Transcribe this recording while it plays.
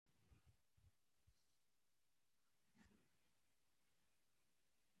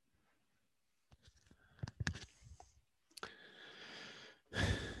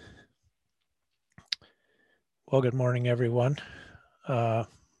Well, good morning, everyone.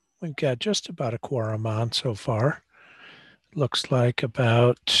 We've got just about a quorum on so far. Looks like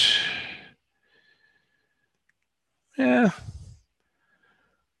about, 7,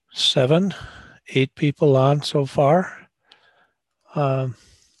 8 people on so far.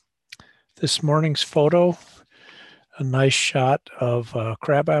 This morning's photo, a nice shot of a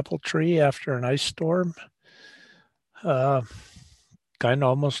crabapple tree after an ice storm. Kind of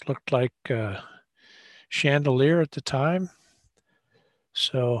almost looked like a chandelier at the time.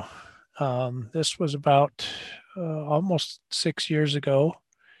 So this was about almost 6 years ago.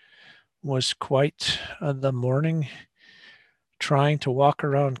 Was quite the morning trying to walk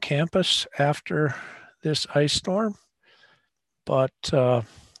around campus after this ice storm. But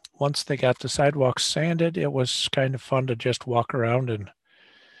once they got the sidewalks sanded, it was kind of fun to just walk around and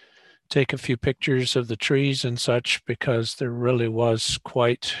take a few pictures of the trees and such, because there really was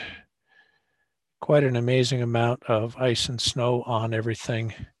quite an amazing amount of ice and snow on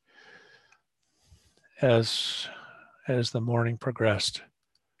everything as the morning progressed.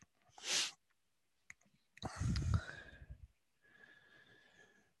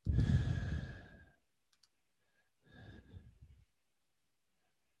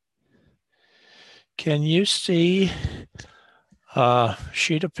 Can you see a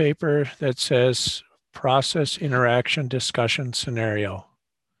sheet of paper that says process interaction discussion scenario?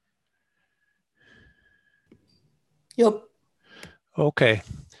 Yep. Okay,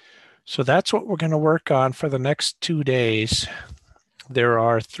 so that's what we're going to work on for the next 2 days. There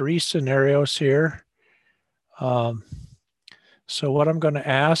are 3 scenarios here. So what I'm going to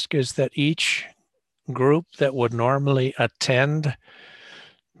ask is that each group that would normally attend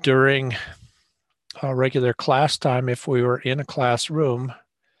during regular class time, if we were in a classroom,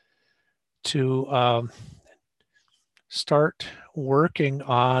 to start working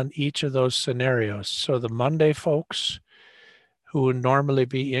on each of those scenarios. So the Monday folks who would normally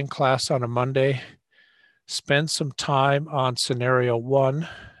be in class on a Monday, spend some time on scenario 1,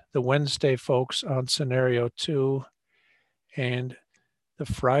 the Wednesday folks on scenario 2, and the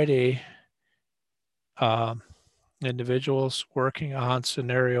Friday individuals working on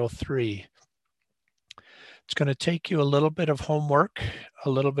scenario 3. It's going to take you a little bit of homework, a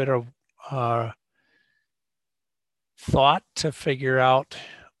little bit of thought to figure out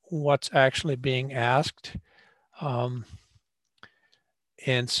what's actually being asked. And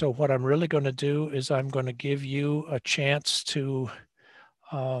so what I'm really going to do is I'm going to give you a chance to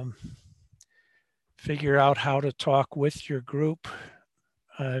figure out how to talk with your group.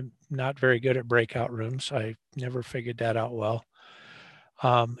 I'm not very good at breakout rooms. I never figured that out well.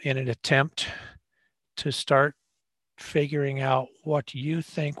 In an attempt to start figuring out what you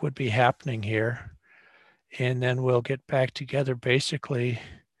think would be happening here. And then we'll get back together basically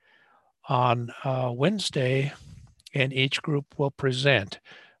on Wednesday, and each group will present.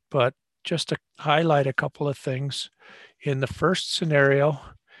 But just to highlight a couple of things, in the first scenario,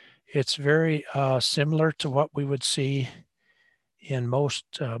 it's very similar to what we would see in most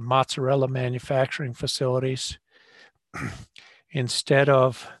mozzarella manufacturing facilities. Instead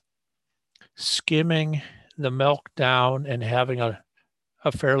of skimming the milk down and having a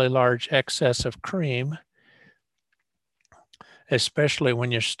fairly large excess of cream, especially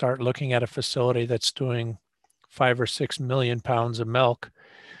when you start looking at a facility that's doing 5 or 6 million pounds of milk,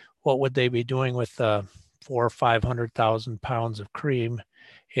 what would they be doing with 400,000 or 500,000 pounds of cream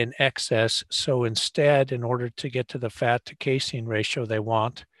in excess? So instead, in order to get to the fat to casein ratio they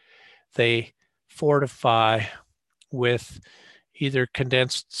want, they fortify with either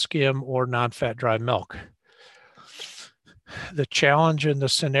condensed skim or non-fat dry milk. The challenge in the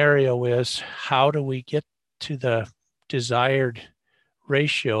scenario is, how do we get to the desired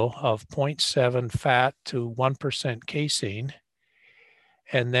ratio of 0.7 fat to 1% casein?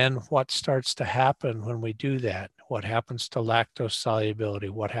 And then what starts to happen when we do that? What happens to lactose solubility?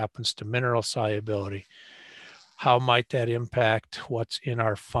 What happens to mineral solubility? How might that impact what's in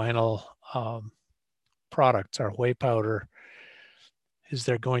our final products, our whey powder? Is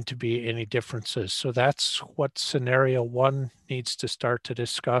there going to be any differences? So that's what scenario 1 needs to start to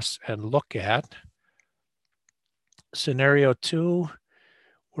discuss and look at. Scenario 2,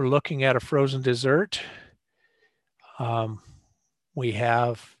 we're looking at a frozen dessert. We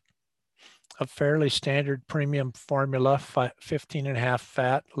have a fairly standard premium formula, 15.5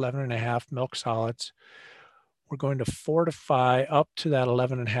 fat, 11.5 milk solids. We're going to fortify up to that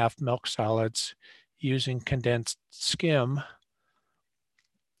 11.5 milk solids using condensed skim.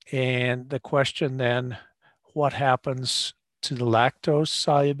 And the question then, what happens to the lactose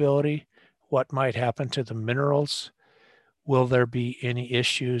solubility? What might happen to the minerals? Will there be any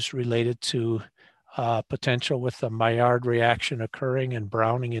issues related to potential with the Maillard reaction occurring and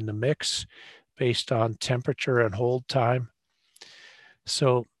browning in the mix based on temperature and hold time.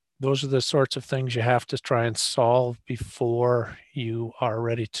 So those are the sorts of things you have to try and solve before you are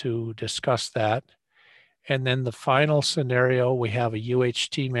ready to discuss that. And then the final scenario, we have a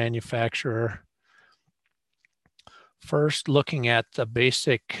UHT manufacturer first looking at the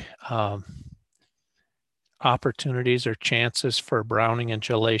basic opportunities or chances for browning and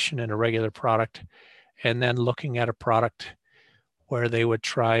gelation in a regular product, and then looking at a product where they would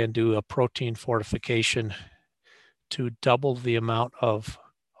try and do a protein fortification to double the amount of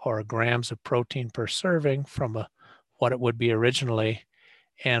or grams of protein per serving from what it would be originally,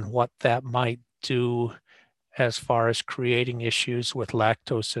 and what that might do as far as creating issues with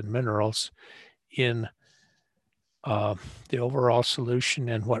lactose and minerals in the overall solution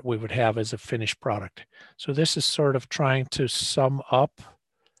and what we would have as a finished product. So this is sort of trying to sum up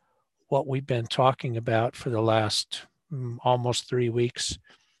what we've been talking about for the last almost 3 weeks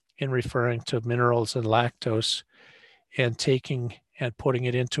in referring to minerals and lactose, and taking and putting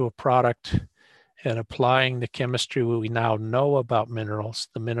it into a product and applying the chemistry we now know about minerals,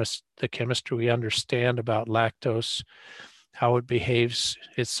 the chemistry we understand about lactose, how it behaves,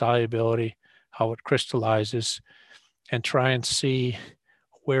 its solubility, how it crystallizes, and try and see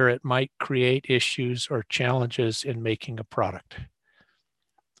where it might create issues or challenges in making a product.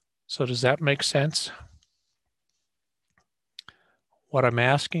 So does that make sense? What I'm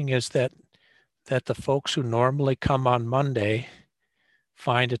asking is that the folks who normally come on Monday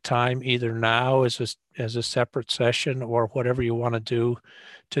find a time either now as a separate session or whatever you want to do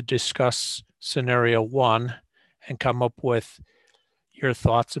to discuss scenario 1 and come up with your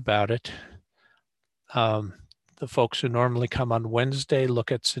thoughts about it. The folks who normally come on Wednesday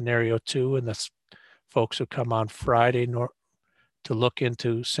look at scenario 2, and the folks who come on Friday to look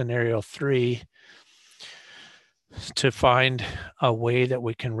into scenario 3 to find a way that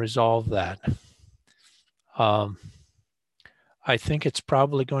we can resolve that. I think it's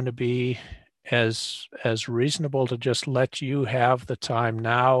probably going to be as reasonable to just let you have the time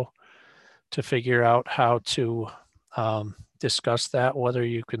now to figure out how to discuss that, whether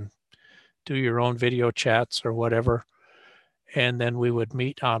you can do your own video chats or whatever. And then we would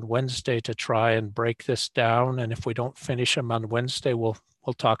meet on Wednesday to try and break this down. And if we don't finish them on Wednesday, we'll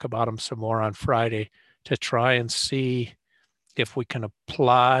talk about them some more on Friday to try and see if we can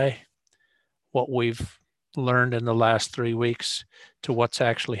apply what we've learned in the last 3 weeks to what's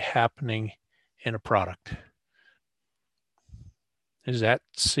actually happening in a product. Does that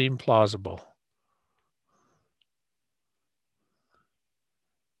seem plausible?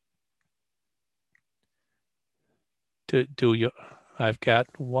 Do you? I've got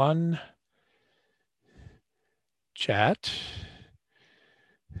one chat.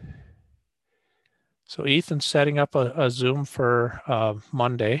 So Ethan's setting up a Zoom for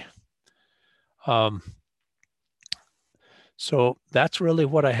Monday. So that's really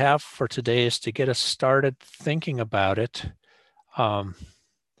what I have for today, is to get us started thinking about it.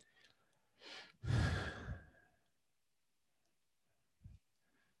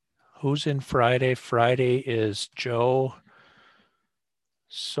 Who's in Friday? Friday is Joe,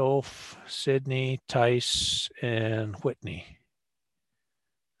 Soph, Sydney, Tice, and Whitney.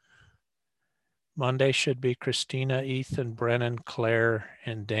 Monday should be Christina, Ethan, Brennan, Claire,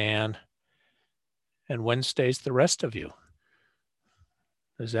 and Dan. And Wednesday's the rest of you.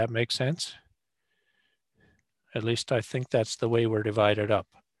 Does that make sense? At least I think that's the way we're divided up.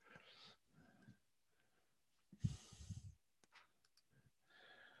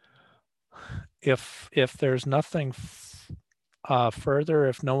 If there's nothing further,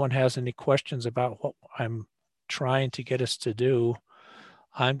 if no one has any questions about what I'm trying to get us to do,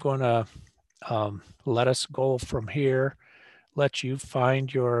 I'm going to let us go from here, let you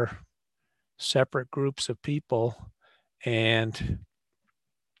find your separate groups of people and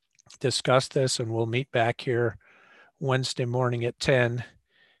discuss this, and we'll meet back here Wednesday morning at 10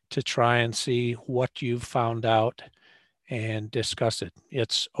 to try and see what you've found out and discuss it.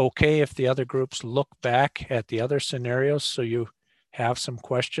 It's okay if the other groups look back at the other scenarios so you have some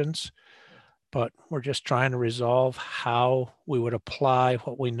questions, but we're just trying to resolve how we would apply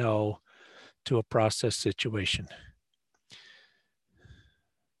what we know to a process situation.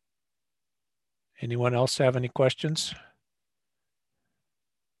 Anyone else have any questions?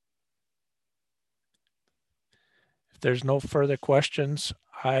 If there's no further questions,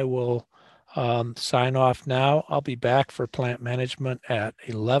 I will sign off now. I'll be back for plant management at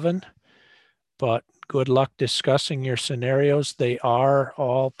 11, but good luck discussing your scenarios. They are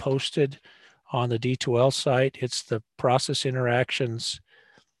all posted on the D2L site. It's the process interactions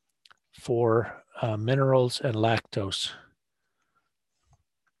for minerals and lactose.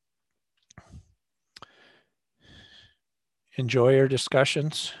 Enjoy your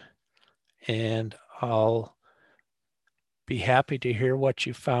discussions, and I'll be happy to hear what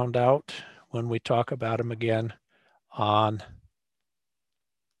you found out when we talk about them again on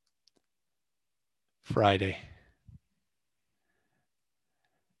Friday.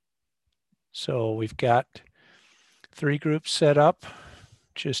 So we've got 3 groups set up.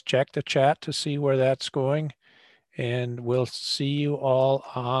 Just check the chat to see where that's going, and we'll see you all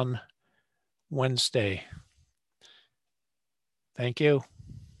on Wednesday. Thank you.